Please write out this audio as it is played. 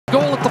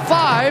at the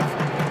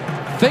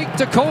 5. Fake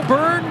to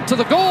Coburn to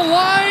the goal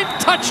line.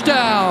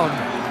 Touchdown.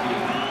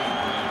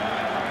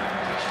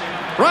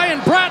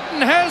 Ryan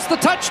Bratton has the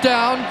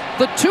touchdown.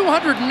 The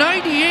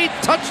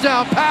 298th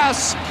touchdown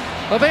pass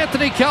of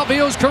Anthony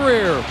Calvillo's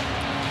career.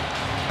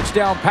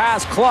 Touchdown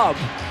pass club.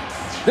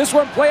 This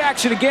one play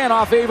action again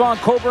off Avon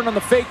Coburn on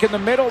the fake in the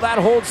middle. That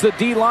holds the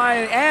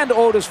D-line and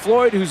Otis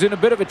Floyd, who's in a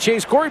bit of a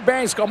chase. Corey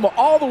Banks come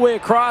all the way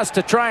across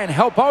to try and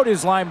help out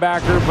his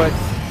linebacker, but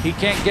he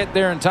can't get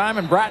there in time,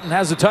 and Bratton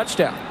has a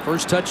touchdown.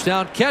 First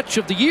touchdown catch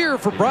of the year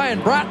for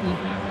Brian Bratton.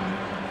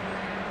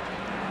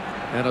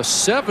 And a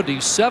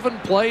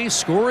 77-play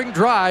scoring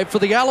drive for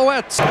the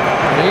Alouettes.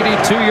 An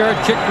 82-yard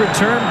kick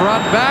return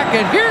brought back,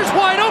 and here's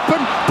wide open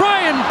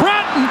Brian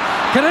Bratton.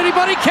 Can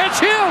anybody catch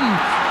him?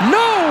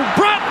 No,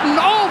 Bratton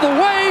all the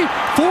way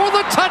for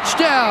the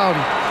touchdown.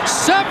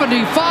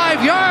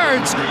 75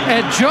 yards,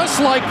 and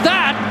just like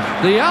that,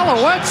 the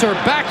Alouettes are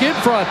back in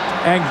front.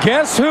 And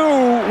guess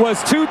who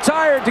was too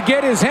tired to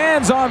get his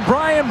hands on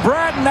Brian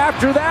Bratton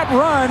after that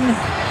run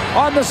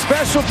on the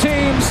special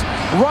teams?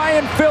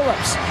 Ryan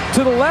Phillips.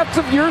 To the left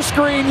of your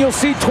screen, you'll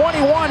see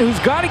 21, who's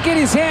got to get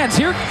his hands.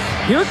 Here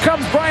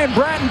comes Brian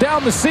Bratton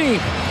down the seam.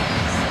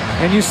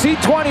 And you see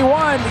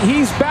 21,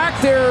 he's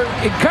back there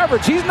in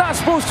coverage. He's not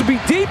supposed to be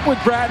deep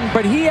with Bratton,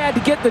 but he had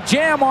to get the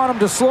jam on him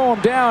to slow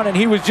him down, and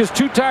he was just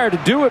too tired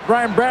to do it.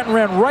 Brian Bratton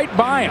ran right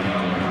by him.